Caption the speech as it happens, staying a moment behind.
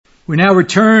We now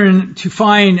return to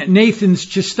find Nathan's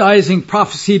chastising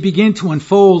prophecy begin to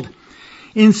unfold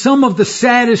in some of the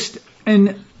saddest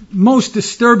and most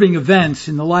disturbing events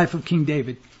in the life of King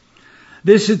David.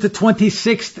 This is the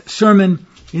 26th sermon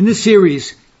in the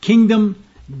series, Kingdom,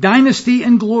 Dynasty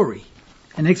and Glory,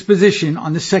 an exposition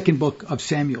on the second book of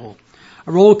Samuel.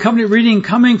 A roll of covenant reading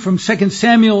coming from 2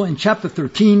 Samuel in chapter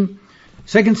 13.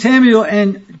 2 Samuel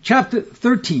and chapter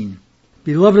 13.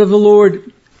 Beloved of the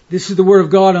Lord, this is the word of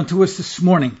God unto us this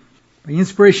morning. By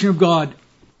inspiration of God,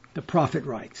 the prophet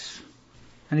writes,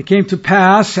 And it came to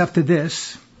pass after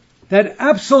this, that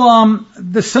Absalom,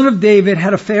 the son of David,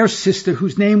 had a fair sister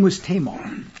whose name was Tamar.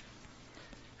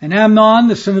 And Amnon,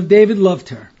 the son of David, loved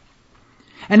her.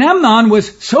 And Amnon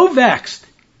was so vexed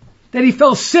that he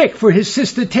fell sick for his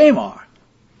sister Tamar,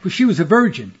 for she was a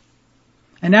virgin.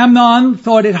 And Amnon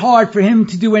thought it hard for him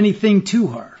to do anything to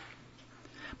her.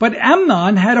 But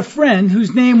Amnon had a friend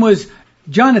whose name was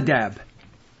Jonadab,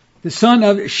 the son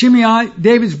of Shimei,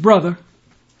 David's brother.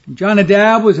 And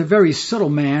Jonadab was a very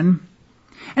subtle man.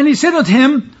 And he said unto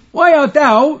him, Why art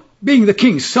thou, being the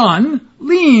king's son,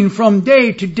 lean from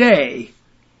day to day?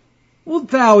 Wilt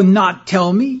thou not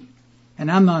tell me?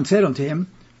 And Amnon said unto him,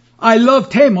 I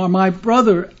love Tamar, my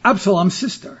brother Absalom's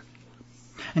sister.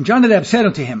 And Jonadab said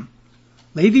unto him,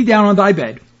 Lay thee down on thy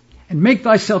bed, and make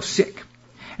thyself sick.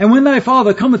 And when thy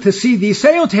father cometh to see thee,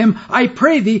 say unto him, I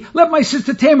pray thee, let my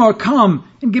sister Tamar come,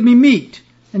 and give me meat,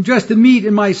 and dress the meat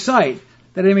in my sight,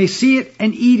 that I may see it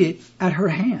and eat it at her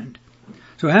hand.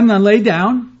 So Amnon lay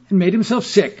down, and made himself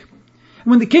sick. And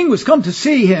when the king was come to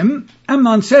see him,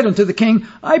 Amnon said unto the king,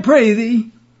 I pray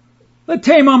thee, let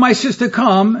Tamar my sister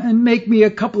come, and make me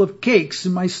a couple of cakes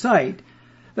in my sight,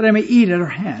 that I may eat at her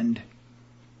hand.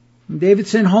 And David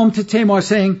sent home to Tamar,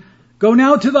 saying, Go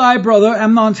now to thy brother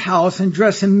Amnon's house, and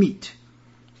dress him meat.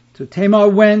 So Tamar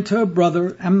went to her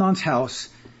brother Amnon's house,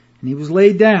 and he was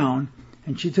laid down,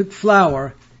 and she took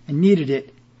flour, and kneaded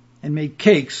it, and made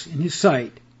cakes in his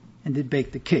sight, and did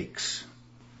bake the cakes.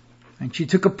 And she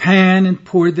took a pan, and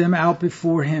poured them out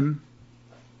before him,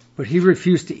 but he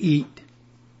refused to eat.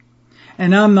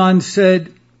 And Amnon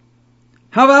said,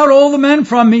 Have out all the men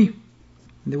from me.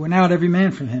 And they went out every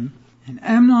man from him. And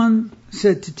Amnon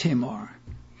said to Tamar,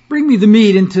 Bring me the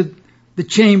meat into the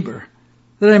chamber,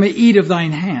 that I may eat of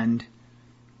thine hand.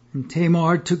 And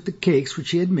Tamar took the cakes which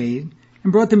she had made,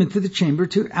 and brought them into the chamber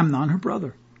to Amnon her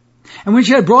brother. And when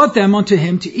she had brought them unto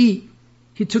him to eat,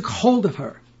 he took hold of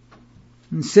her,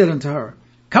 and said unto her,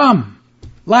 Come,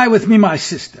 lie with me, my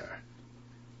sister.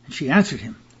 And she answered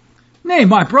him, Nay,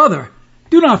 my brother,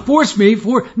 do not force me,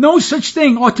 for no such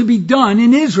thing ought to be done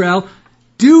in Israel.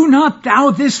 Do not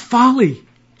thou this folly.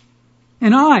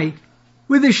 And I,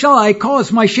 whither shall I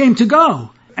cause my shame to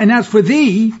go? And as for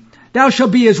thee, thou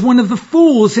shalt be as one of the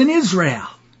fools in Israel.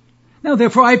 Now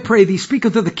therefore I pray thee, speak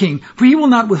unto the king, for he will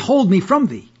not withhold me from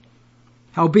thee.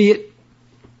 Howbeit,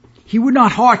 he would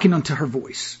not hearken unto her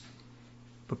voice,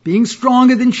 but being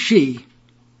stronger than she,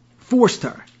 forced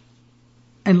her,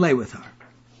 and lay with her.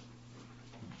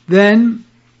 Then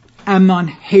Amnon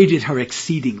hated her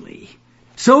exceedingly,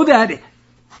 so that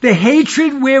the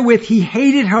hatred wherewith he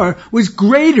hated her was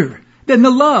greater than the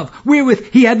love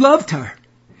wherewith he had loved her.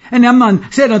 And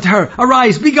Amnon said unto her,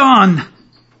 Arise, be gone.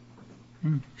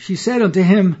 And she said unto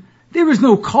him, There is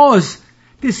no cause.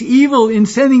 This evil in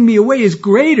sending me away is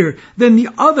greater than the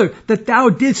other that thou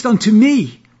didst unto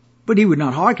me. But he would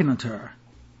not hearken unto her.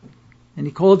 And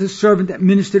he called his servant that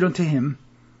ministered unto him,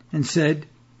 and said,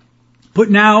 Put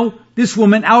now this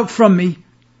woman out from me,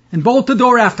 and bolt the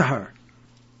door after her.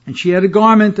 And she had a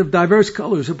garment of diverse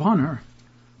colors upon her,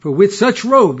 for with such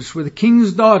robes were the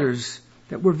king's daughters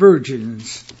that were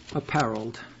virgins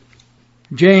apparelled.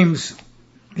 James,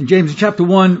 in James chapter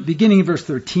 1, beginning in verse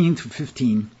 13 through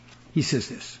 15, he says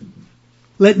this,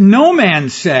 Let no man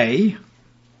say,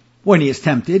 when he is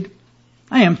tempted,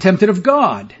 I am tempted of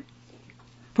God.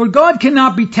 For God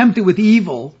cannot be tempted with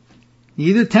evil,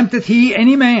 neither tempteth he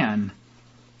any man.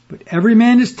 But every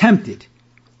man is tempted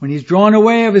when he is drawn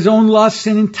away of his own lusts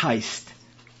and enticed.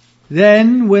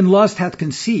 Then, when lust hath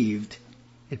conceived,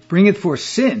 it bringeth forth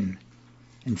sin.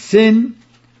 And sin,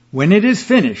 when it is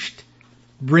finished,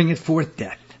 bringeth forth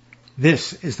death.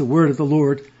 This is the word of the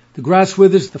Lord. The grass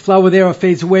withers, the flower thereof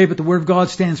fades away, but the word of God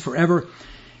stands forever.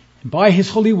 And by his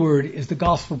holy word is the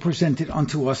gospel presented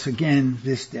unto us again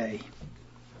this day.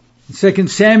 In 2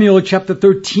 Samuel chapter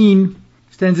 13,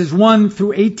 stanzas 1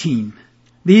 through 18.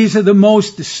 These are the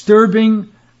most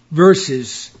disturbing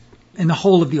verses in the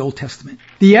whole of the Old Testament.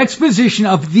 The exposition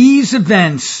of these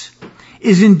events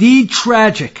is indeed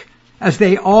tragic, as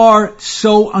they are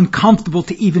so uncomfortable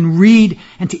to even read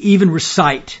and to even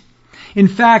recite. In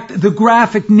fact, the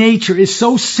graphic nature is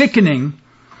so sickening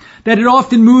that it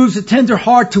often moves a tender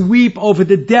heart to weep over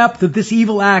the depth of this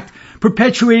evil act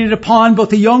perpetuated upon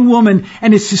both a young woman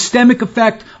and its systemic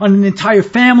effect on an entire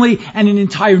family and an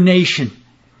entire nation.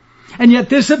 And yet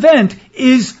this event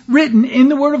is written in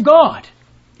the Word of God.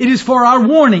 It is for our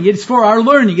warning, it is for our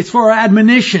learning, it's for our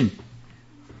admonition.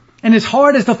 And as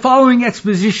hard as the following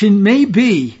exposition may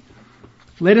be,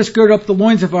 let us gird up the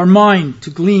loins of our mind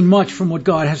to glean much from what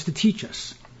God has to teach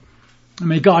us. And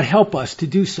may God help us to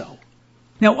do so.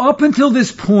 Now, up until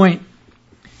this point,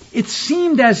 it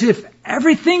seemed as if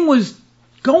everything was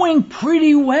going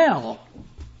pretty well,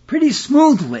 pretty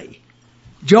smoothly.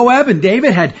 Joab and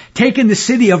David had taken the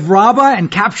city of Rabbah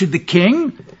and captured the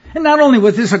king. And not only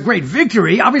was this a great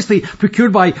victory, obviously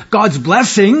procured by God's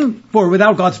blessing, for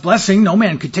without God's blessing, no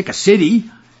man could take a city.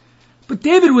 But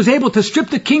David was able to strip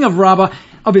the king of Rabbah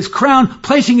of his crown,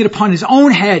 placing it upon his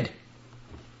own head.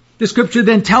 The scripture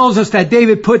then tells us that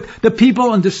David put the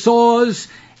people under saws,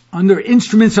 under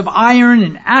instruments of iron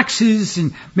and axes,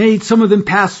 and made some of them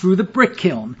pass through the brick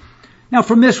kiln. Now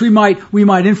from this we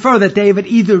might infer that David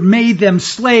either made them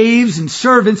slaves and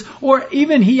servants, or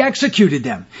even he executed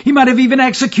them. He might have even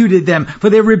executed them for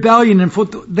their rebellion and for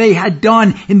what they had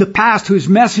done in the past to his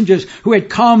messengers who had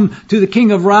come to the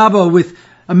king of Rabbah with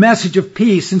a message of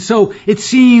peace. And so it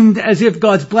seemed as if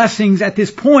God's blessings at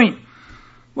this point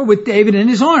were with David and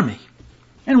his army.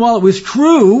 And while it was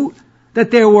true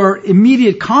that there were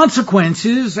immediate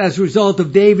consequences as a result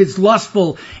of David's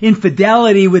lustful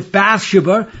infidelity with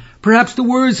Bathsheba, perhaps the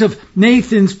words of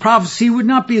Nathan's prophecy would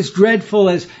not be as dreadful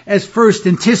as first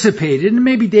anticipated. And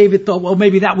maybe David thought, well,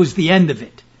 maybe that was the end of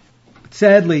it. But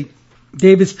sadly,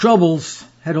 David's troubles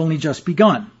had only just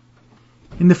begun.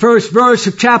 In the first verse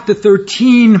of chapter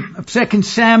 13 of 2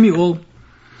 Samuel,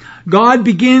 God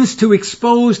begins to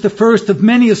expose the first of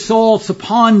many assaults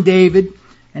upon David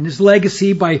and his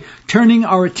legacy by turning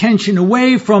our attention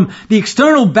away from the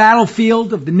external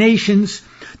battlefield of the nations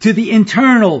to the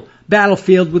internal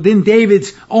battlefield within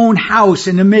David's own house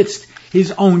and amidst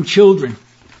his own children.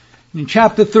 In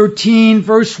chapter 13,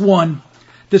 verse 1,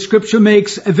 the scripture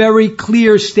makes a very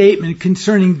clear statement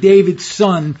concerning David's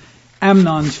son,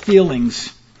 Amnon's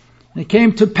feelings. And it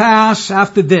came to pass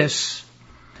after this,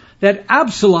 that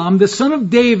Absalom, the son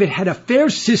of David, had a fair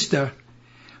sister,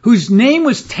 whose name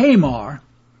was Tamar,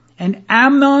 and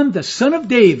Amnon, the son of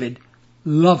David,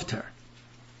 loved her.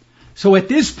 So at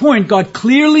this point, God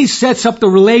clearly sets up the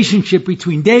relationship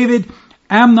between David,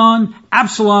 Amnon,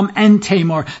 Absalom, and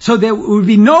Tamar, so there would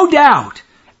be no doubt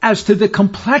as to the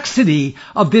complexity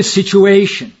of this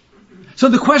situation. So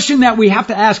the question that we have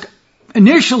to ask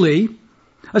initially,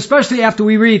 especially after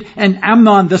we read, and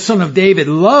Amnon, the son of David,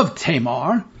 loved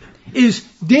Tamar, is,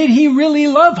 did he really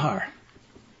love her?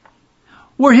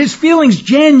 Were his feelings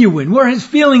genuine? Were his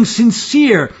feelings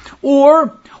sincere?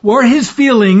 Or were his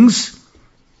feelings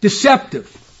deceptive,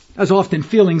 as often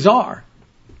feelings are?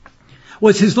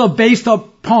 Was his love based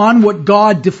upon what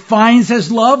God defines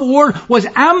as love? Or was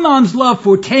Amnon's love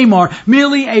for Tamar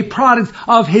merely a product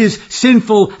of his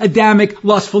sinful, Adamic,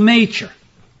 lustful nature?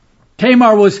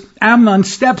 Tamar was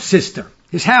Amnon's stepsister,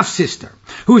 his half-sister,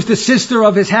 who was the sister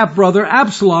of his half-brother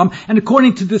Absalom. And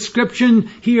according to the description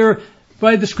here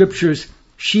by the scriptures,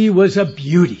 she was a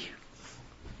beauty.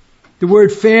 The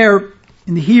word fair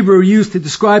in the Hebrew used to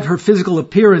describe her physical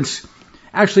appearance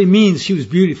actually means she was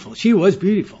beautiful. She was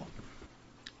beautiful.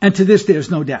 And to this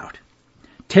there's no doubt.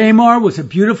 Tamar was a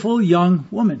beautiful young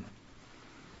woman,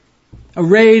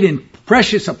 arrayed in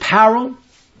precious apparel,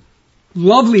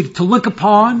 lovely to look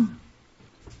upon,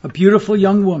 a beautiful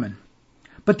young woman.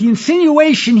 But the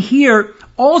insinuation here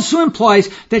also implies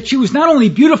that she was not only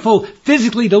beautiful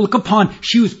physically to look upon,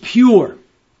 she was pure.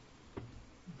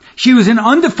 She was an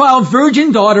undefiled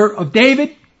virgin daughter of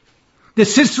David, the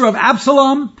sister of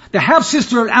Absalom, the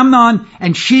half-sister of Amnon,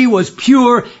 and she was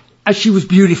pure as she was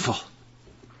beautiful.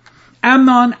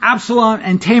 Amnon, Absalom,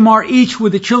 and Tamar each were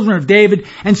the children of David,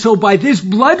 and so by this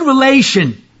blood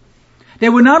relation, they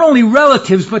were not only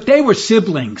relatives, but they were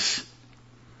siblings.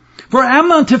 For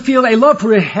Amnon to feel a love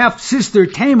for his half-sister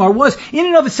Tamar was in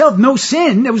and of itself no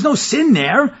sin. There was no sin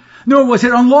there, nor was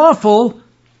it unlawful.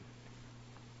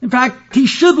 In fact, he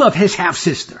should love his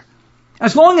half-sister,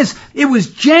 as long as it was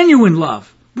genuine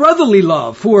love, brotherly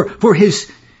love for his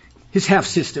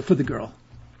half-sister, for the girl.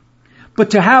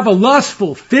 But to have a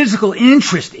lustful physical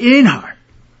interest in her,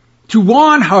 to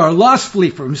want her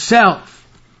lustfully for himself,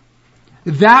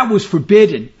 that was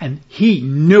forbidden, and he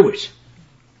knew it.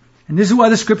 And this is why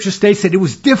the scripture states that it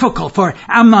was difficult for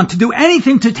Amnon to do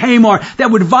anything to Tamar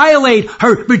that would violate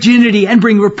her virginity and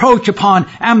bring reproach upon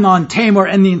Amnon, Tamar,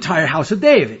 and the entire house of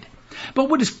David. But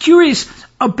what is curious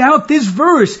about this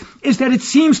verse is that it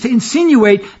seems to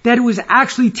insinuate that it was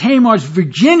actually Tamar's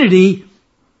virginity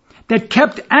that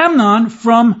kept Amnon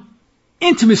from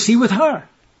intimacy with her.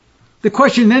 The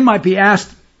question then might be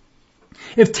asked,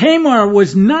 if Tamar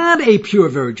was not a pure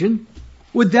virgin,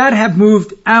 would that have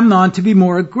moved Amnon to be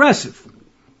more aggressive?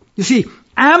 You see,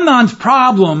 Amnon's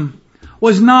problem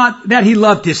was not that he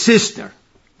loved his sister.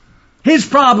 His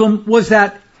problem was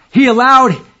that he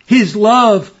allowed his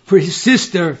love for his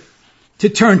sister to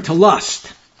turn to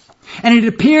lust. And it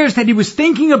appears that he was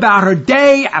thinking about her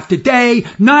day after day,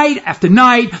 night after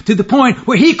night, to the point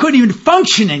where he couldn't even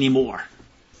function anymore.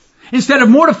 Instead of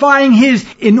mortifying his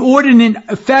inordinate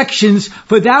affections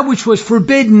for that which was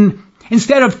forbidden,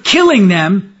 instead of killing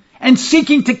them and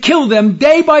seeking to kill them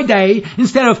day by day,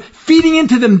 instead of feeding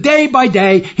into them day by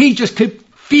day, he just kept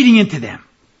feeding into them.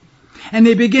 And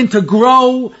they begin to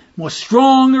grow more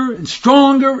stronger and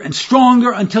stronger and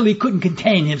stronger until he couldn't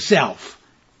contain himself.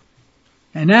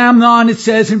 And Amnon, it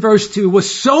says in verse 2,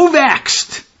 was so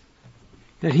vexed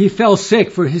that he fell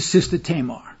sick for his sister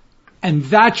Tamar. And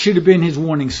that should have been his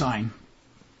warning sign.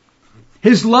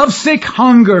 His lovesick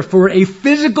hunger for a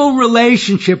physical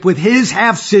relationship with his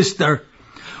half-sister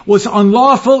was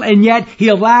unlawful, and yet he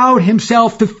allowed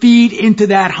himself to feed into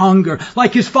that hunger.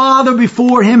 Like his father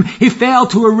before him, he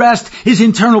failed to arrest his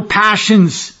internal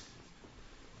passions.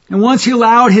 And once he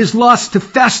allowed his lust to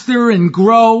fester and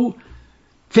grow,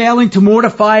 failing to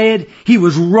mortify it, he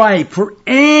was ripe for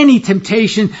any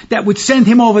temptation that would send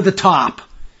him over the top.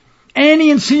 Any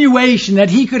insinuation that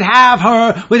he could have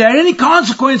her without any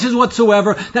consequences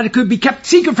whatsoever, that it could be kept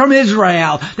secret from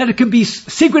Israel, that it could be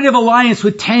secretive alliance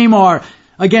with Tamar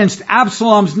against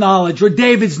Absalom's knowledge or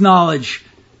David's knowledge.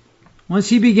 Once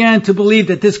he began to believe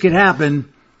that this could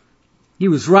happen, he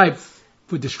was ripe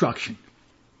for destruction.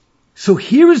 So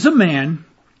here is a man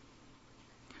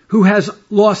who has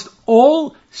lost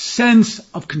all sense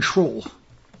of control.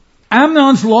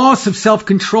 Amnon's loss of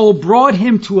self-control brought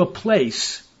him to a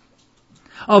place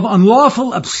of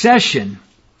unlawful obsession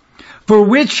for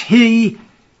which he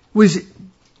was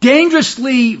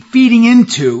dangerously feeding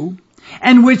into,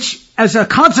 and which as a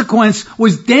consequence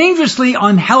was dangerously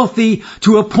unhealthy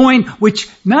to a point which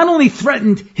not only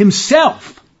threatened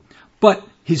himself, but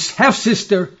his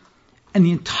half-sister and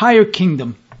the entire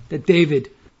kingdom that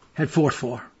David had fought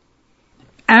for.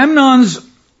 Amnon's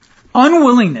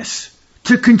unwillingness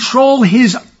to control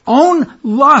his own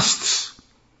lusts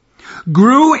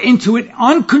grew into an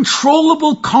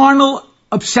uncontrollable carnal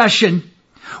obsession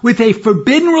with a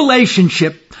forbidden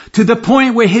relationship, to the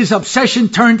point where his obsession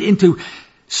turned into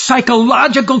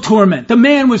psychological torment. The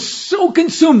man was so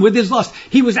consumed with his lust,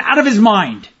 he was out of his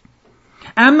mind.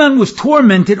 Amnon was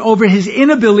tormented over his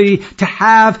inability to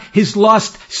have his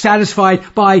lust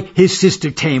satisfied by his sister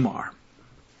Tamar.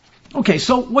 Okay,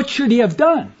 so what should he have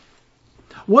done?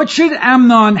 What should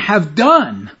Amnon have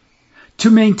done to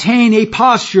maintain a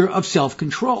posture of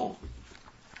self-control?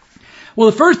 Well,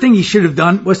 the first thing he should have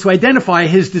done was to identify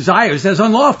his desires as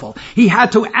unlawful. He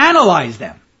had to analyze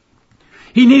them.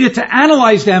 He needed to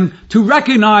analyze them to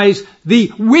recognize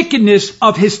the wickedness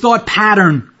of his thought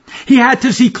pattern. He had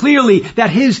to see clearly that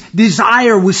his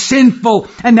desire was sinful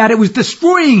and that it was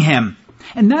destroying him.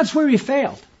 And that's where he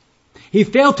failed. He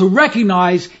failed to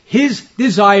recognize his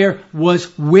desire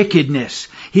was wickedness.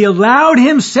 He allowed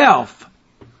himself,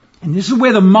 and this is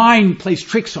where the mind plays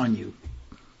tricks on you,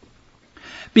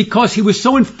 because he was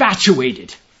so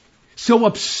infatuated, so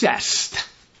obsessed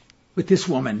with this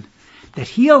woman, that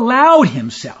he allowed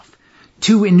himself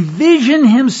to envision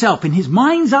himself in his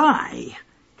mind's eye,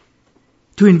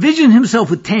 to envision himself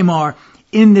with Tamar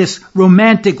in this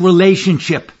romantic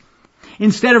relationship.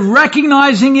 Instead of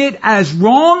recognizing it as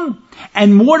wrong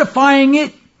and mortifying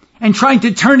it and trying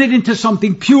to turn it into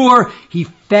something pure, he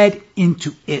fed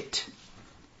into it.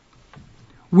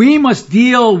 We must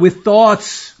deal with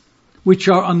thoughts which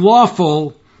are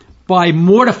unlawful by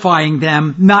mortifying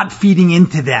them, not feeding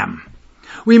into them.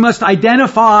 We must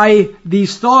identify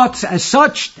these thoughts as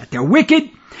such, that they're wicked,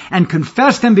 and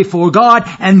confess them before God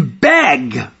and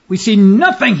beg. We see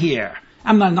nothing here.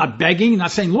 I'm not begging,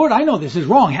 not saying, Lord, I know this is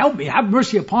wrong. Help me. Have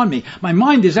mercy upon me. My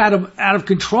mind is out of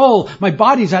control. My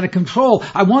body's out of control.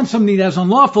 I want something that's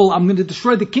unlawful. I'm going to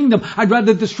destroy the kingdom. I'd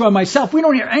rather destroy myself. We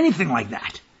don't hear anything like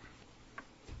that.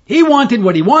 He wanted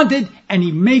what he wanted, and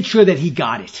he made sure that he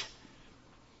got it.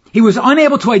 He was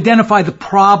unable to identify the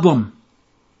problem.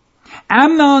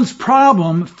 Amnon's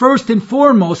problem, first and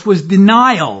foremost, was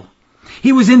denial.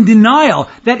 He was in denial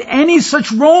that any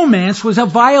such romance was a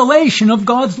violation of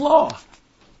God's law.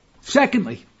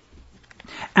 Secondly,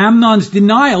 Amnon's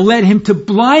denial led him to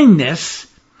blindness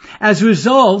As a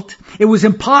result, it was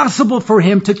impossible for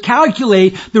him to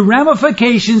calculate the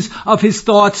ramifications of his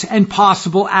thoughts and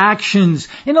possible actions.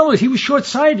 In other words, he was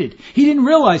short-sighted. He didn't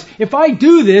realize, if I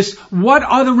do this, what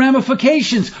are the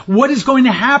ramifications? What is going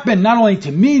to happen, not only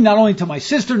to me, not only to my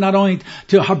sister, not only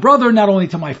to her brother, not only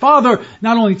to my father,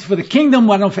 not only for the kingdom,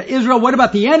 not only for Israel, what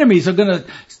about the enemies? Are going to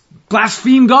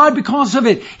blaspheme God because of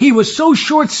it? He was so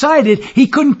short-sighted, he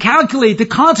couldn't calculate the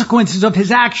consequences of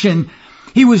his action.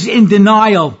 He was in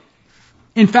denial.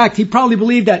 In fact, he probably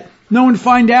believed that no one would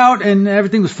find out and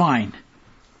everything was fine.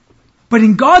 But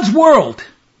in God's world,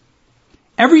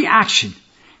 every action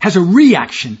has a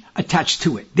reaction attached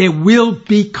to it. There will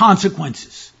be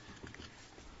consequences.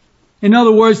 In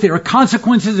other words, there are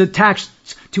consequences attached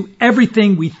to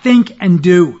everything we think and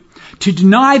do. To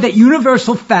deny that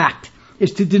universal fact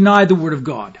is to deny the Word of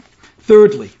God.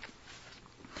 Thirdly,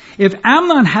 if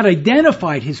Amnon had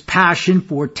identified his passion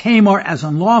for Tamar as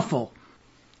unlawful,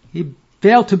 he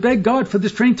failed to beg God for the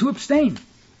strength to abstain.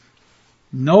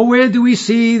 Nowhere do we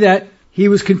see that he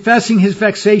was confessing his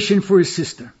vexation for his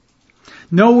sister.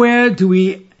 Nowhere do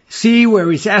we see where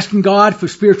he's asking God for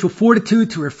spiritual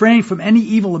fortitude to refrain from any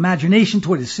evil imagination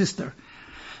toward his sister.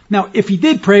 Now, if he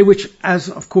did pray, which, as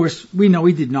of course we know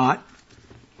he did not,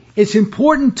 it's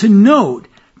important to note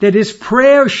that his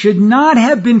prayer should not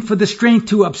have been for the strength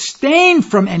to abstain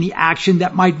from any action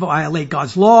that might violate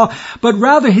God's law, but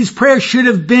rather his prayer should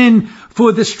have been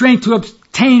for the strength to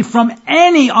abstain from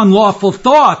any unlawful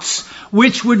thoughts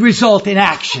which would result in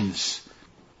actions.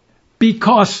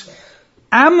 Because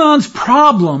Amnon's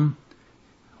problem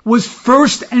was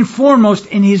first and foremost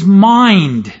in his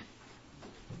mind.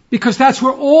 Because that's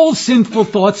where all sinful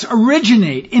thoughts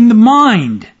originate, in the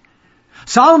mind.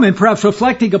 Solomon, perhaps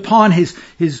reflecting upon his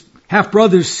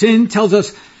half-brother's sin, tells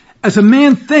us, as a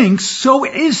man thinks, so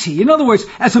is he. In other words,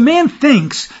 as a man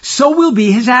thinks, so will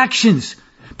be his actions.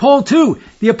 Paul, too,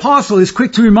 the apostle, is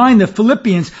quick to remind the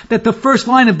Philippians that the first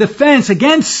line of defense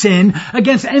against sin,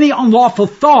 against any unlawful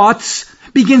thoughts,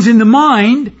 begins in the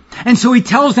mind. And so he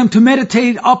tells them to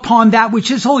meditate upon that which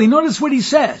is holy. Notice what he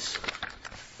says.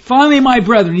 Finally, my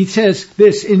brethren, he says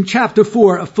this in chapter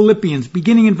 4 of Philippians,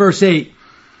 beginning in verse 8.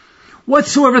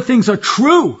 Whatsoever things are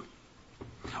true,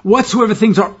 whatsoever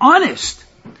things are honest,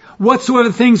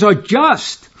 whatsoever things are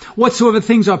just, whatsoever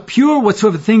things are pure,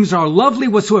 whatsoever things are lovely,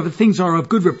 whatsoever things are of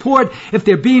good report, if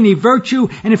there be any virtue,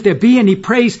 and if there be any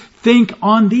praise, think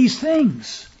on these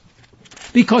things.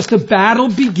 Because the battle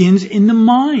begins in the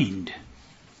mind.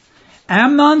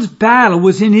 Amnon's battle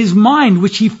was in his mind,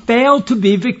 which he failed to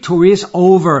be victorious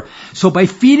over. So by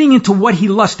feeding into what he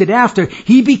lusted after,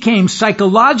 he became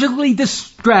psychologically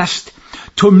distressed,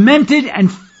 tormented,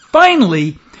 and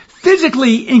finally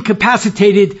physically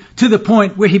incapacitated to the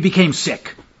point where he became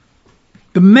sick.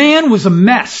 The man was a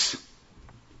mess.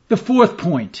 The fourth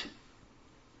point.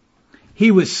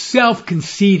 He was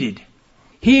self-conceited.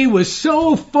 He was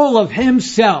so full of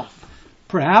himself.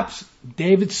 Perhaps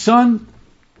David's son,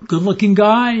 good-looking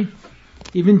guy.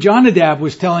 Even Jonadab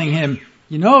was telling him,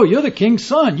 you know, you're the king's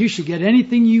son. You should get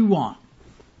anything you want.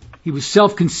 He was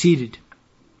self-conceited.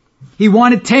 He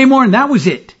wanted Tamar, and that was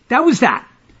it. That was that.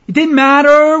 It didn't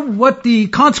matter what the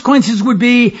consequences would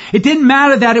be. It didn't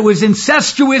matter that it was an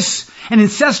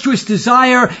incestuous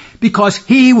desire, because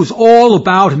he was all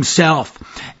about himself.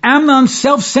 Amnon's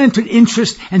self-centered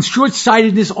interest and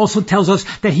short-sightedness also tells us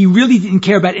that he really didn't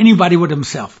care about anybody but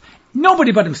himself.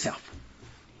 Nobody but himself.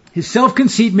 His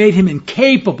self-conceit made him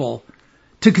incapable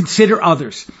to consider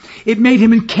others. It made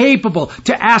him incapable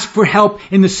to ask for help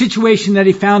in the situation that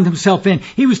he found himself in.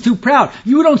 He was too proud.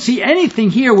 You don't see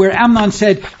anything here where Amnon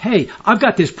said, hey, I've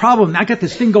got this problem. I got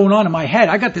this thing going on in my head.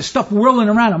 I got this stuff whirling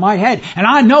around in my head, and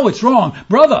I know it's wrong.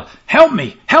 Brother, help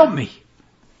me. Help me.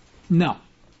 No.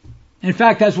 In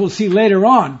fact, as we'll see later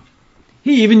on,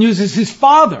 he even uses his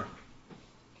father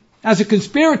as a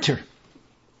conspirator,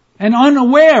 an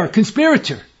unaware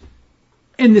conspirator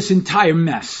in this entire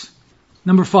mess.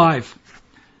 Number 5,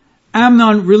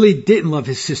 Amnon really didn't love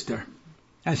his sister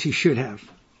as he should have.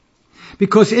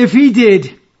 Because if he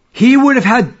did, he would have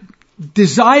had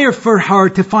desire for her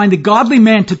to find a godly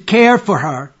man to care for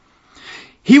her.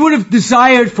 He would have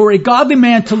desired for a godly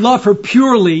man to love her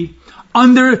purely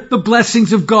under the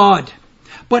blessings of God.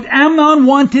 But Amnon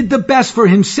wanted the best for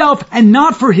himself and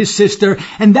not for his sister,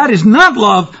 and that is not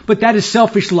love, but that is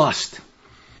selfish lust.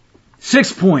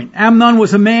 6th point, Amnon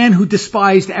was a man who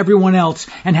despised everyone else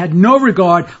and had no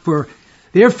regard for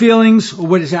their feelings or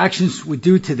what his actions would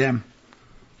do to them.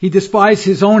 He despised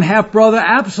his own half-brother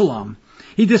Absalom.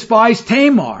 He despised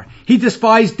Tamar. He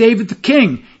despised David the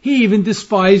king. He even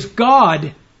despised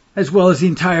God as well as the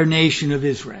entire nation of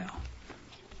Israel.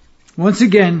 Once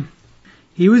again,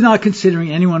 He was not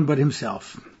considering anyone but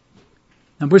himself.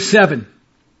 Number 7.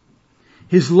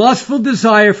 His lustful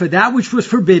desire for that which was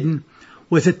forbidden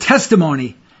was a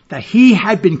testimony that he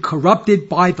had been corrupted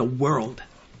by the world.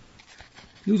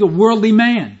 He was a worldly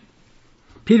man.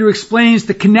 Peter explains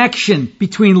the connection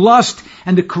between lust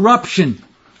and the corruption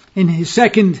in his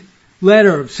second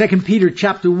letter, 2 Peter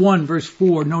chapter 1, verse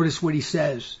 4. Notice what he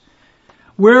says.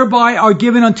 Whereby are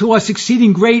given unto us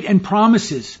exceeding great and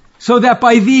promises, so that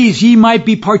by these ye might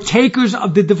be partakers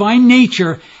of the divine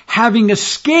nature, having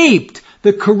escaped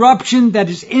the corruption that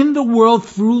is in the world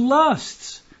through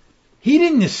lusts. He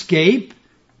didn't escape.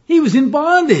 He was in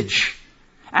bondage.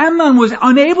 Amnon was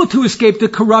unable to escape the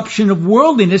corruption of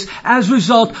worldliness as a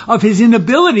result of his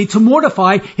inability to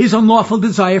mortify his unlawful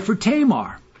desire for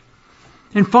Tamar.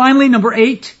 And finally, number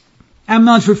 8,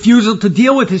 Amnon's refusal to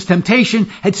deal with his temptation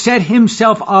had set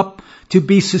himself up to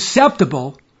be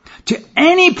susceptible to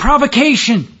any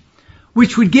provocation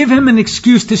which would give him an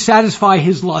excuse to satisfy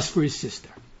his lust for his sister.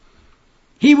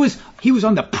 He was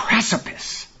on the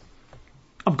precipice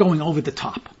of going over the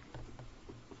top.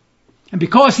 And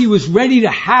because he was ready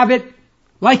to have it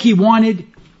like he wanted,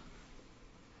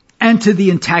 enter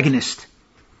the antagonist,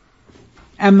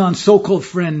 Amnon's so-called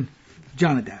friend,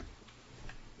 Jonadab,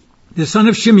 the son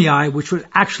of Shimei, which was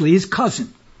actually his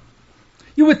cousin.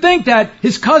 You would think that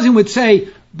his cousin would say,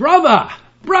 brother,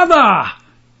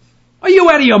 are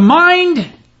you out of your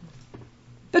mind?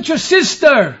 That's your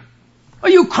sister. Are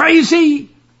you crazy?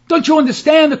 Don't you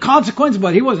understand the consequences?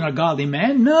 But he wasn't a godly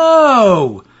man.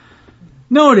 No.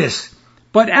 Notice,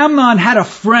 but Amnon had a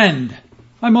friend.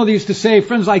 My mother used to say,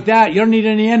 friends like that, you don't need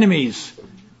any enemies.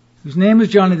 His name was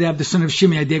Jonadab, the son of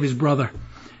Shimei, David's brother.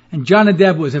 And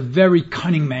Jonadab was a very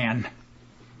cunning man.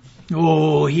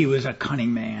 Oh, he was a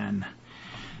cunning man.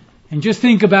 And just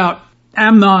think about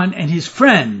Amnon and his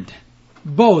friend,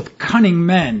 both cunning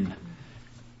men.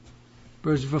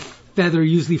 Birds of a feather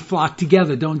usually flock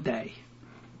together, don't they?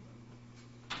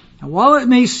 Now, while it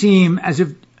may seem as if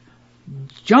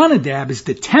Jonadab is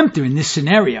the tempter in this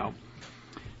scenario,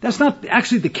 that's not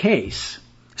actually the case.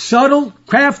 Subtle,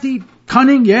 crafty,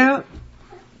 cunning, yeah,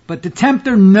 but the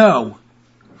tempter, no.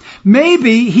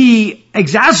 Maybe he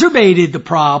exacerbated the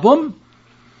problem,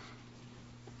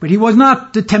 but he was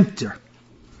not the tempter.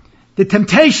 The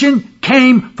temptation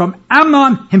came from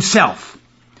Amnon himself.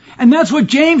 And that's what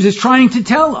James is trying to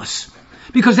tell us.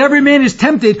 Because every man is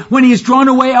tempted when he is drawn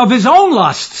away of his own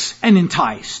lusts and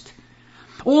enticed.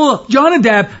 All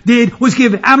Jonadab did was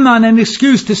give Amnon an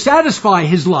excuse to satisfy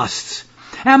his lusts.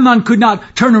 Amnon could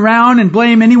not turn around and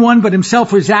blame anyone but himself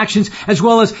for his actions, as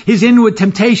well as his inward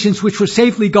temptations, which were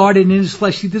safely guarded in his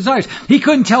fleshly desires. He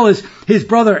couldn't tell his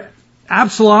brother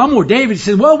Absalom or David. He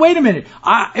said, well, wait a minute.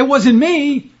 It wasn't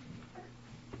me.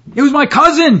 It was my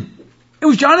cousin. It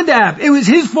was Jonadab. It was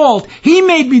his fault. He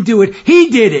made me do it.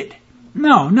 He did it.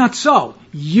 No, not so.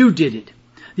 You did it.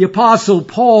 The Apostle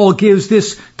Paul gives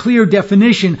this clear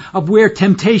definition of where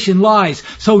temptation lies.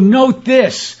 So note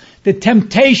this. The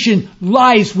temptation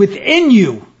lies within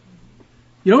you.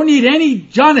 You don't need any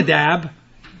Jonadab.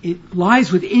 It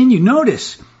lies within you.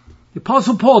 Notice, the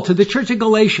Apostle Paul to the church of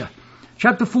Galatia,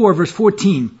 chapter 4, verse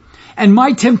 14. And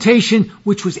my temptation,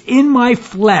 which was in my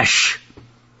flesh,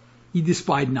 ye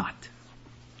despised not.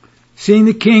 Seeing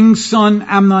the king's son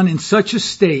Amnon in such a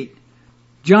state,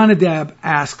 Jonadab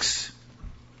asks,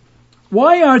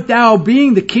 why art thou,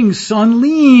 being the king's son,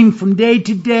 lean from day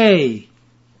to day?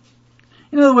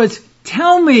 In other words,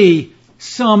 tell me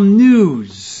some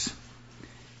news.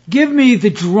 Give me the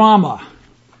drama.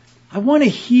 I want to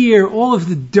hear all of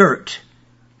the dirt.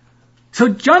 So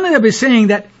Jonadab is saying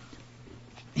that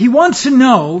he wants to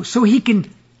know so he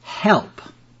can help.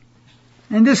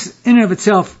 And this in and of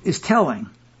itself is telling.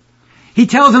 He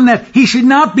tells him that he should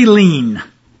not be lean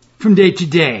from day to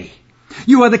day.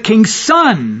 You are the king's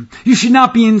son. You should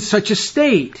not be in such a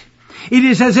state. It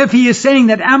is as if he is saying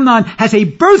that Amnon has a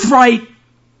birthright,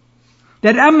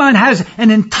 that Amnon has an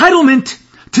entitlement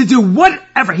to do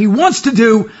whatever he wants to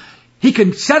do. He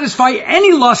can satisfy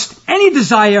any lust, any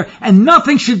desire, and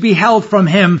nothing should be held from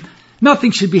him.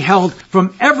 Nothing should be held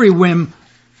from every whim,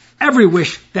 every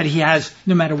wish that he has,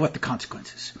 no matter what the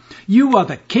consequences. You are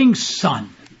the king's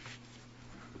son.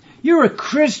 You're a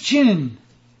Christian.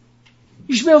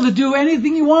 You should be able to do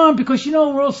anything you want because you know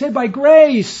we're all saved by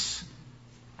grace.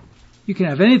 You can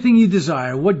have anything you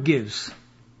desire. What gives?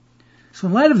 So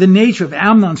in light of the nature of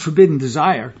Amnon's forbidden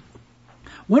desire,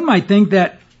 one might think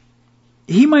that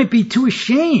he might be too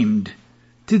ashamed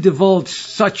to divulge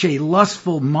such a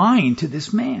lustful mind to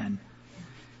this man.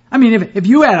 I mean, if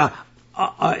you had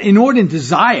an inordinate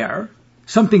desire,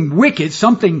 something wicked,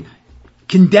 something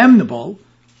condemnable,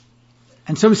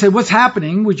 and somebody said, what's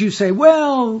happening? Would you say,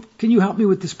 well, can you help me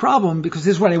with this problem? Because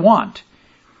this is what I want.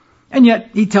 And yet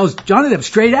he tells Jonadab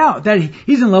straight out that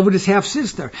he's in love with his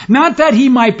half-sister. Not that he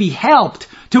might be helped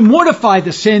to mortify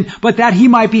the sin, but that he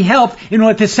might be helped in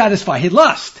order to satisfy his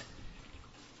lust.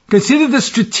 Consider the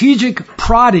strategic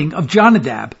prodding of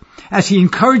Jonadab as he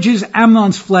encourages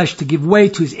Amnon's flesh to give way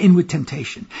to his inward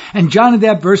temptation. And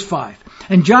Jonadab, verse 5,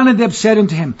 and Jonadab said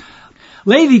unto him,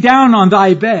 lay thee down on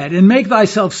thy bed, and make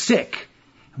thyself sick.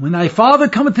 And when thy father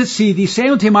cometh to see thee, say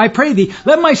unto him, I pray thee,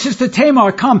 let my sister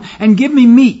Tamar come, and give me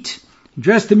meat.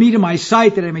 Dress the meat in my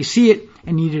sight, that I may see it,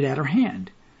 and eat it at her hand.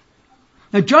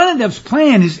 Now Jonadab's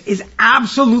plan is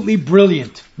absolutely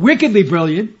brilliant. Wickedly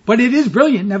brilliant, but it is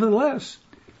brilliant nevertheless.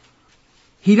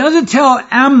 He doesn't tell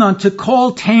Amnon to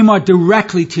call Tamar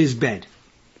directly to his bed.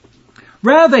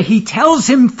 Rather, he tells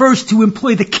him first to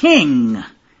employ the king.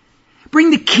 Bring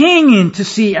the king in to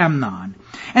see Amnon.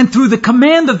 And through the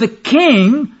command of the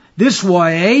king, this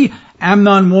way,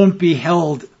 Amnon won't be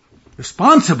held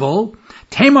responsible.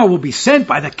 Tamar will be sent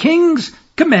by the king's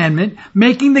commandment,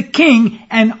 making the king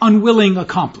an unwilling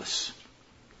accomplice.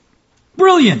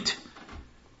 Brilliant.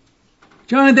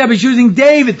 Jonadab is using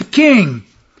David, the king,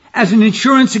 as an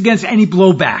insurance against any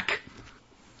blowback.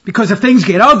 Because if things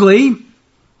get ugly,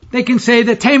 they can say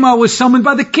that Tamar was summoned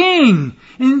by the king,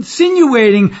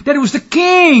 insinuating that it was the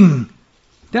king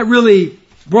that really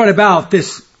brought about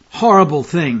this horrible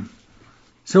thing.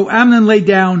 So Amnon lay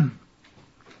down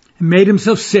and made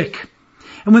himself sick.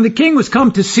 And when the king was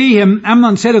come to see him,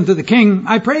 Amnon said unto the king,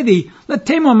 I pray thee, let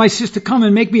Tamar my sister come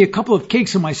and make me a couple of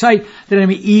cakes in my sight, that I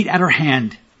may eat at her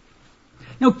hand.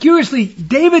 Now curiously,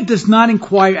 David does not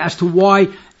inquire as to why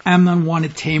Amnon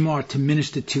wanted Tamar to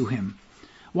minister to him.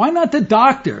 Why not the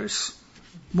doctors?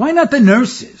 Why not the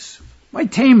nurses? Why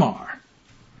Tamar?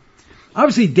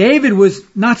 Obviously David was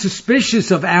not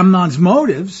suspicious of Amnon's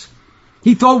motives.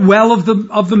 He thought well of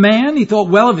the man. He thought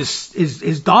well of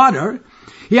his daughter.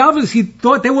 He obviously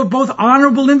thought they were both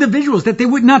honorable individuals, that they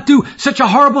would not do such a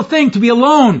horrible thing to be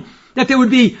alone, that they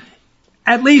would be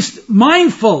at least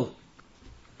mindful.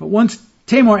 But once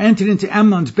Tamar entered into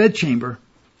Amnon's bedchamber,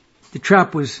 the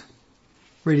trap was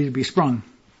ready to be sprung.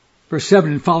 Verse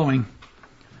 7 and following.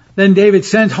 Then David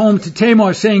sent home to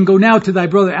Tamar, saying, go now to thy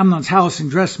brother Amnon's house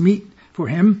and dress meat for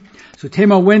him. So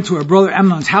Tamar went to her brother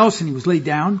Amnon's house, and he was laid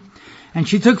down. And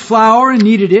she took flour and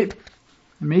kneaded it,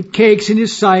 and made cakes in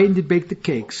his sight, and did bake the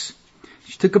cakes.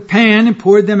 She took a pan and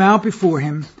poured them out before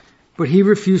him, but he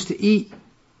refused to eat.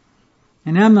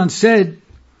 And Amnon said,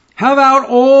 have out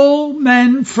all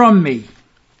men from me.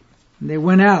 And they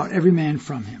went out, every man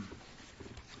from him.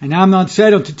 And Amnon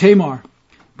said unto Tamar,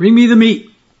 bring me the meat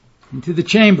into the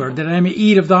chamber, that I may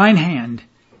eat of thine hand.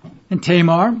 And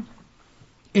Tamar,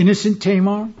 innocent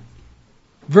Tamar,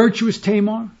 virtuous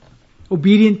Tamar,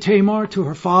 obedient Tamar to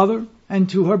her father and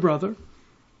to her brother,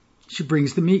 she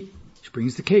brings the meat, she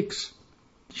brings the cakes.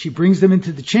 She brings them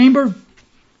into the chamber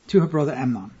to her brother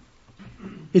Amnon.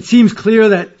 It seems clear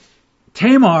that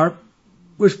Tamar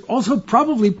was also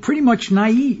probably pretty much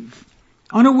naive,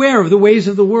 unaware of the ways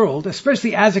of the world,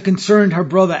 especially as it concerned her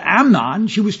brother Amnon.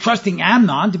 She was trusting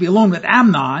Amnon to be alone with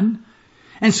Amnon.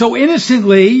 And so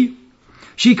innocently,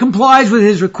 she complies with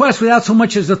his request without so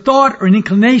much as a thought or an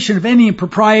inclination of any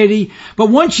impropriety. But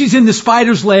once she's in the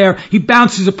spider's lair, he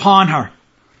bounces upon her.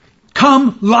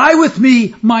 Come, lie with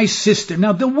me, my sister.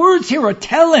 Now the words here are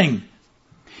telling.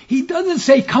 He doesn't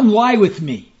say, come lie with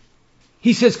me.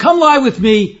 He says, come lie with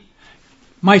me,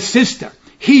 my sister.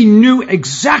 He knew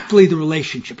exactly the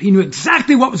relationship. He knew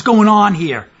exactly what was going on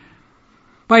here.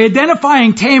 By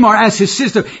identifying Tamar as his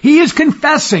sister, he is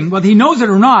confessing, whether he knows it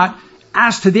or not,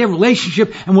 as to their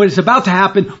relationship, and what is about to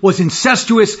happen was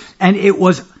incestuous and it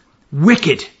was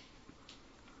wicked.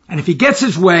 And if he gets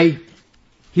his way,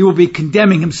 he will be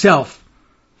condemning himself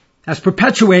as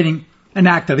perpetuating an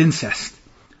act of incest.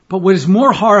 But what is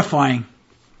more horrifying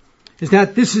is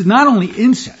that this is not only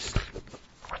incest,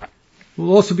 it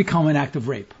will also become an act of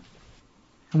rape.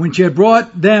 And when she had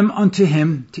brought them unto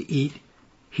him to eat,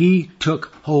 he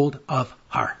took hold of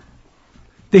her.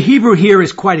 The Hebrew here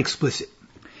is quite explicit.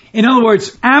 In other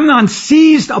words, Amnon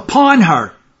seized upon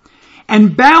her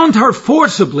and bound her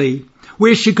forcibly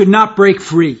where she could not break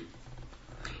free.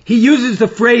 He uses the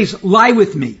phrase, lie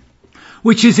with me,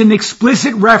 which is an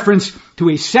explicit reference to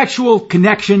a sexual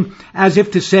connection, as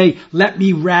if to say, let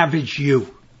me ravage you.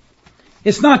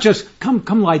 It's not just,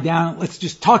 come lie down, let's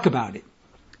just talk about it.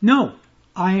 No,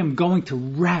 I am going to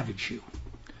ravage you.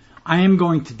 I am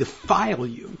going to defile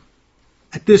you.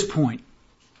 At this point,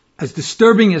 as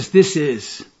disturbing as this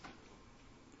is,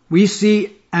 we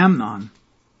see Amnon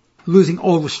losing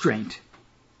all restraint.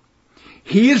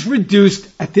 he is reduced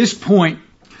at this point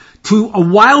to a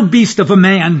wild beast of a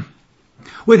man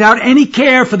without any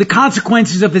care for the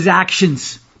consequences of his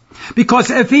actions. Because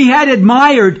if he had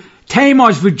admired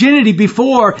Tamar's virginity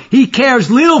before, he cares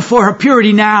little for her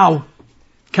purity now.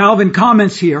 Calvin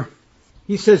comments here.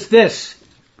 He says this: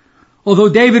 although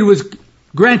David was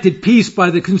granted peace by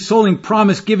the consoling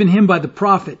promise given him by the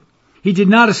prophet, he did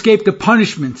not escape the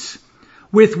punishments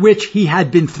with which he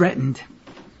had been threatened.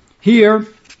 Here,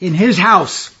 in his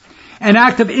house, an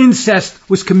act of incest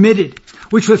was committed,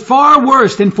 which was far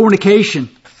worse than fornication.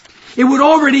 It would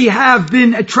already have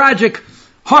been a tragic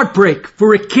heartbreak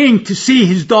for a king to see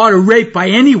his daughter raped by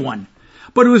anyone,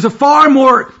 but it was a far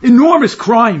more enormous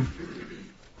crime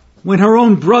when her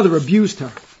own brother abused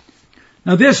her.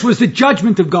 Now this was the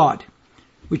judgment of God,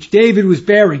 which David was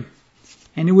bearing,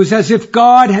 and it was as if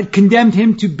God had condemned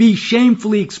him to be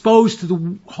shamefully exposed to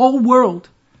the whole world.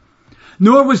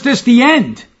 Nor was this the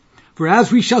end, for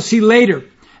as we shall see later,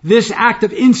 this act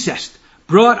of incest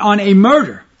brought on a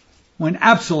murder when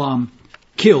Absalom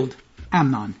killed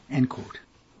Amnon, end quote.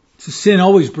 So sin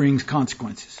always brings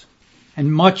consequences,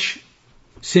 and much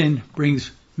sin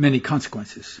brings many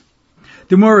consequences.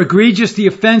 The more egregious the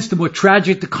offense, the more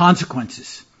tragic the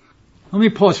consequences. Let me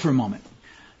pause for a moment.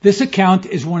 This account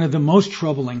is one of the most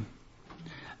troubling,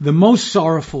 the most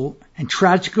sorrowful and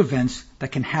tragic events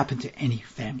that can happen to any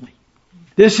family.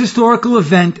 This historical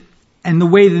event and the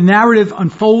way the narrative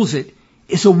unfolds it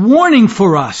is a warning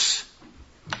for us.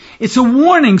 It's a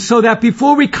warning so that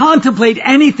before we contemplate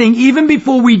anything, even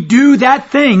before we do that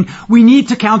thing, we need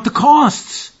to count the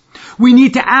costs. We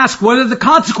need to ask, what are the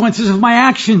consequences of my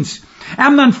actions?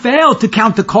 Amnon failed to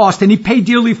count the cost, and he paid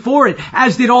dearly for it,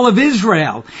 as did all of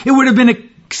Israel. It would have been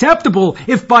acceptable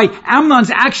if by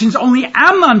Amnon's actions only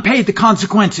Amnon paid the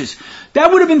consequences.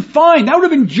 That would have been fine. That would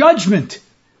have been judgment.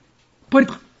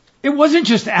 But it wasn't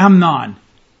just Amnon.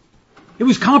 It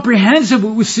was comprehensive. It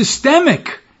was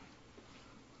systemic.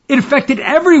 It affected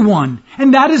everyone.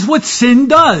 And that is what sin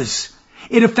does.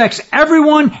 It affects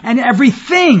everyone and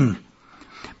everything.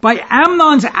 By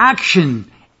Amnon's action,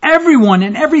 everyone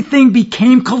and everything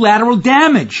became collateral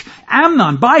damage.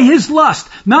 Amnon, by his lust,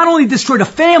 not only destroyed a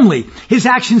family, his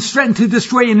actions threatened to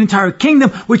destroy an entire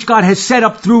kingdom, which God has set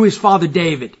up through his father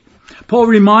David. Paul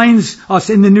reminds us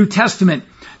in the New Testament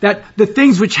that the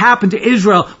things which happened to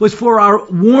Israel was for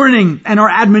our warning and our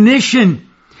admonition.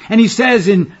 And he says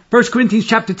in 1 Corinthians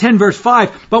chapter 10 verse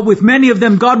 5, but with many of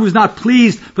them God was not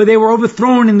pleased, for they were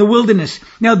overthrown in the wilderness.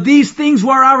 Now these things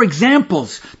were our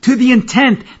examples, to the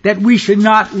intent that we should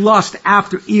not lust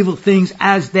after evil things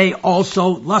as they also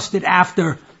lusted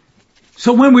after.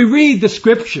 So when we read the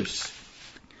scriptures,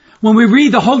 when we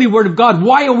read the holy word of God,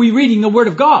 why are we reading the word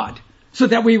of God? So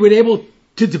that we would be able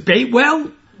to debate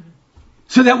well?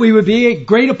 So that we would be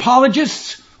great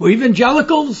apologists or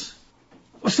evangelicals?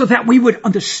 So that we would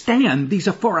understand these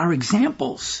are for our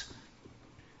examples.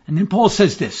 And then Paul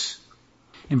says this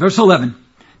in verse 11,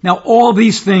 now all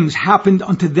these things happened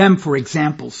unto them for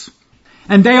examples,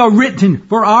 and they are written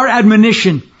for our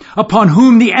admonition, upon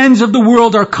whom the ends of the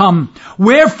world are come.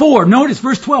 Wherefore, notice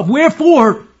verse 12,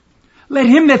 wherefore, let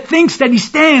him that thinks that he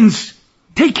stands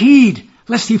take heed,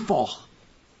 lest he fall.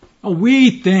 Oh,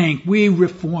 we think, we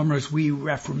reformers, we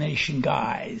Reformation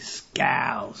guys,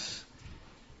 gals,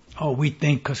 oh, we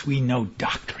think because we know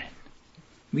doctrine.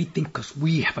 We think because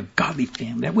we have a godly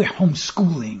family, that we're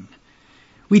homeschooling.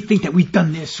 We think that we've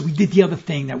done this, we did the other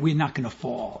thing, that we're not going to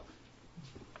fall.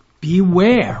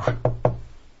 Beware.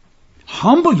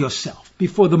 Humble yourself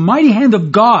before the mighty hand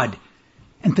of God,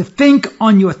 and to think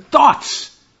on your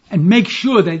thoughts, and make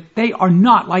sure that they are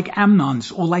not like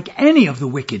Amnon's or like any of the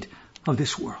wicked of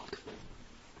this world.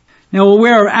 Now,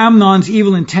 aware of Amnon's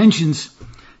evil intentions,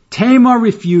 Tamar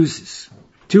refuses.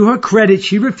 To her credit,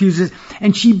 she refuses,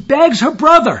 and she begs her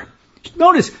brother.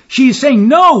 Notice, she is saying,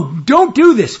 no, don't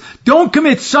do this. Don't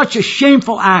commit such a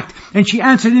shameful act. And she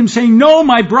answered him saying, no,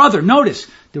 my brother. Notice,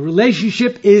 the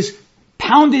relationship is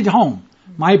pounded home.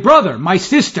 My brother, my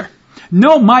sister.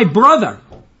 No, my brother.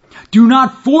 Do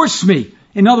not force me.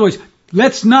 In other words,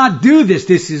 let's not do this.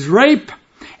 This is rape,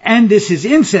 and this is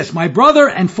incest. My brother,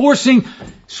 and forcing,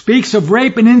 speaks of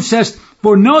rape and incest,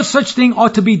 for no such thing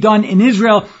ought to be done in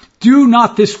Israel. Do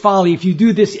not this folly. If you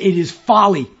do this, it is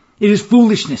folly. It is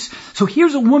foolishness. So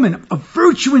here's a woman of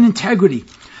virtue and integrity.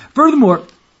 Furthermore,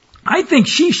 I think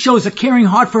she shows a caring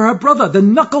heart for her brother, the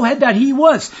knucklehead that he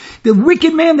was, the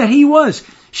wicked man that he was.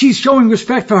 She's showing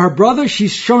respect for her brother.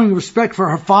 She's showing respect for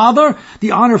her father,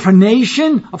 the honor of her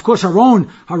nation, of course her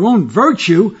own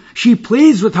virtue. She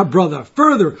pleads with her brother.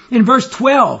 Further, in verse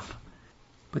 12,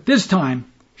 but this time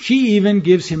she even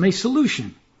gives him a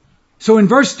solution. So in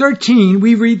verse 13,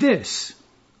 we read this.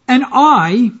 And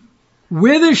I,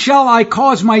 whither shall I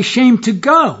cause my shame to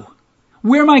go?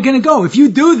 Where am I going to go? If you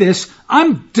do this,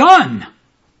 I'm done.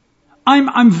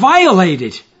 I'm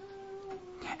violated.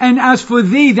 And as for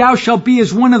thee, thou shalt be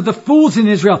as one of the fools in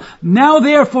Israel. Now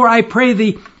therefore I pray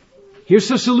thee, here's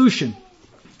the solution.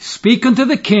 Speak unto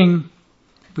the king,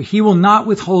 for he will not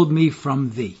withhold me from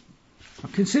thee. Now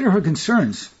consider her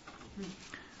concerns.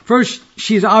 First,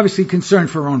 she is obviously concerned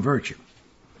for her own virtue.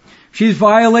 She's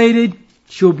violated.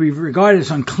 She'll be regarded as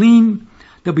unclean.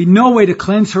 There'll be no way to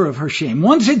cleanse her of her shame.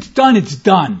 Once it's done, it's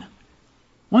done.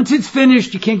 Once it's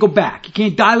finished, you can't go back. You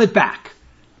can't dial it back.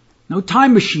 No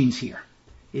time machines here.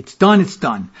 It's done, it's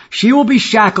done. She will be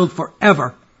shackled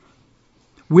forever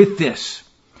with this.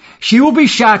 She will be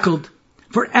shackled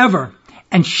forever,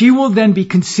 and she will then be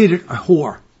considered a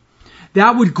whore.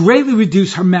 That would greatly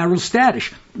reduce her marital status.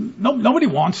 Nobody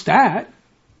wants that.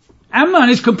 Amnon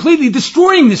is completely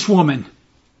destroying this woman.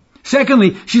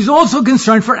 Secondly, she's also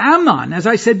concerned for Amnon, as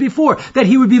I said before, that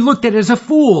he would be looked at as a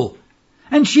fool.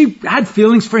 And she had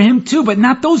feelings for him too, but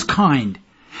not those kind.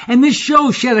 And this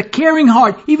shows she had a caring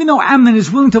heart. Even though Amnon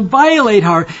is willing to violate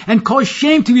her and cause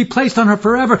shame to be placed on her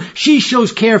forever, she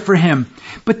shows care for him.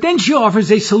 But then she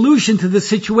offers a solution to the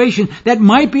situation that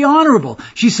might be honorable.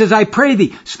 She says, I pray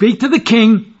thee, speak to the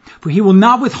king, for he will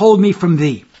not withhold me from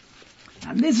thee.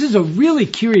 Now, this is a really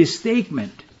curious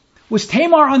statement. Was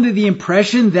Tamar under the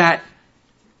impression that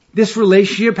this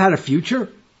relationship had a future?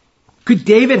 Could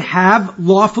David have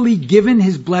lawfully given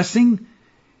his blessing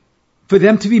for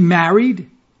them to be married?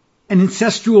 An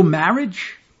incestual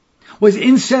marriage? Was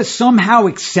incest somehow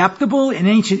acceptable in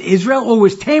ancient Israel? Or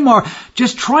was Tamar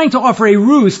just trying to offer a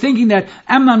ruse, thinking that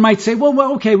Amnon might say,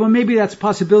 well, maybe that's a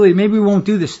possibility. Maybe we won't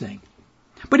do this thing.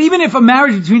 But even if a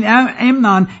marriage between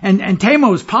Amnon and Tamar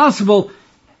was possible,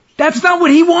 that's not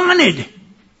what he wanted.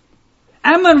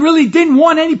 Amnon really didn't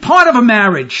want any part of a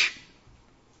marriage.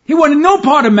 He wanted no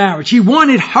part of marriage. He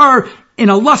wanted her in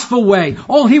a lustful way.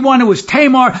 All he wanted was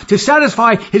Tamar to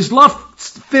satisfy his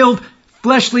lust-filled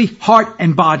fleshly heart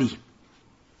and body.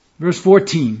 Verse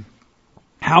 14,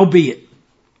 howbeit,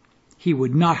 he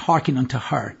would not hearken unto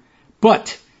her,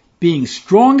 but being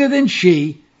stronger than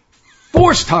she,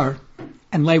 forced her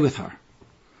and lay with her.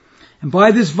 And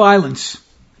by this violence,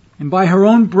 and by her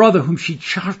own brother whom she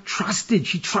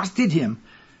trusted him,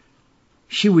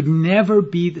 she would never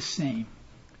be the same.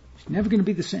 She's never going to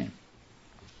be the same.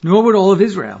 Nor would all of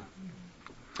Israel.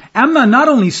 Amnon not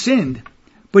only sinned,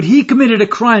 but he committed a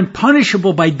crime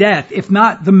punishable by death, if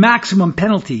not the maximum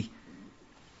penalty.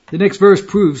 The next verse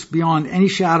proves beyond any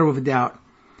shadow of a doubt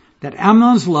that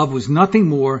Amnon's love was nothing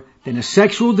more than a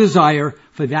sexual desire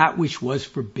for that which was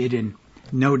forbidden.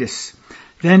 Notice,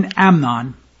 then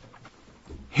Amnon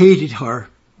hated her.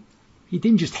 He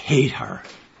didn't just hate her.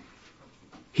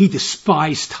 He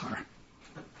despised her.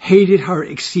 Hated her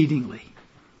exceedingly.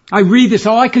 I read this,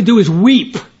 all I could do is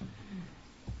weep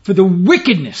for the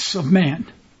wickedness of man.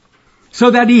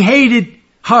 So that he hated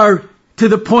her to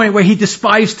the point where he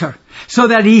despised her. So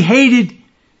that he hated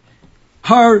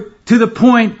her to the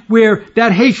point where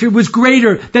that hatred was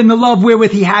greater than the love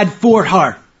wherewith he had for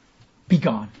her. Be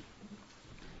gone.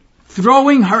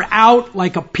 Throwing her out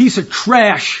like a piece of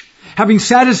trash, having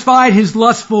satisfied his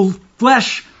lustful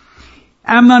flesh,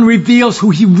 Amnon reveals who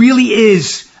he really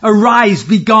is. Arise,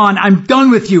 be gone, I'm done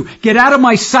with you. Get out of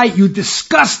my sight, you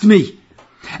disgust me.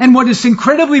 And what is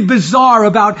incredibly bizarre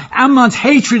about Amnon's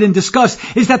hatred and disgust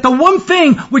is that the one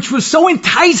thing which was so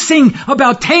enticing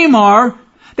about Tamar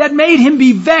that made him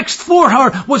be vexed for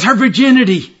her was her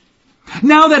virginity.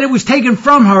 Now that it was taken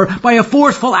from her by a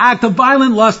forceful act of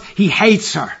violent lust, he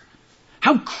hates her.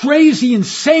 How crazy,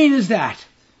 insane is that?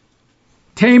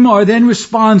 Tamar then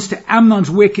responds to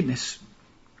Amnon's wickedness.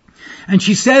 And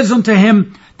she says unto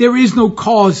him, there is no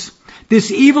cause. This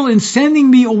evil in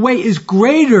sending me away is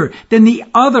greater than the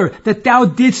other that thou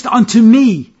didst unto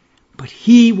me. But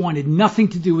he wanted nothing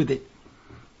to do with it.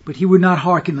 But he would not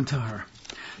hearken unto her.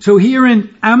 So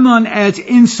herein Amnon adds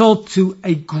insult to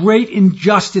a great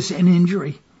injustice and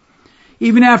injury.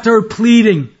 Even after her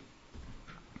pleading,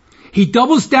 he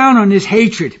doubles down on his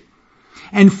hatred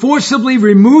and forcibly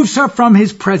removes her from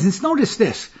his presence. Notice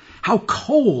this, how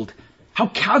cold, how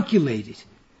calculated.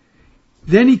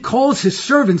 Then he calls his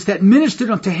servants that ministered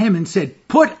unto him and said,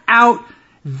 put out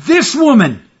this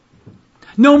woman.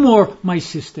 No more, my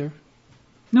sister.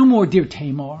 No more, dear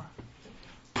Tamar.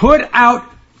 Put out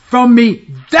from me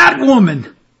that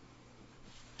woman.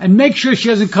 And make sure she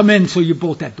doesn't come in until you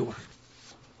bolt that door.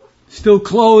 Still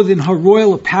clothed in her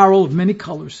royal apparel of many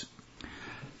colors.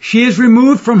 She is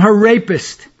removed from her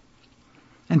rapist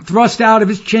and thrust out of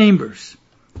his chambers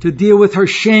to deal with her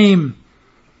shame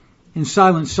in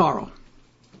silent sorrow.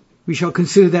 We shall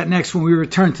consider that next when we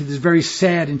return to this very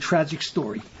sad and tragic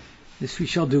story. This we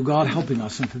shall do, God helping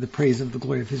us, unto the praise of the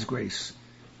glory of his grace.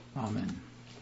 Amen.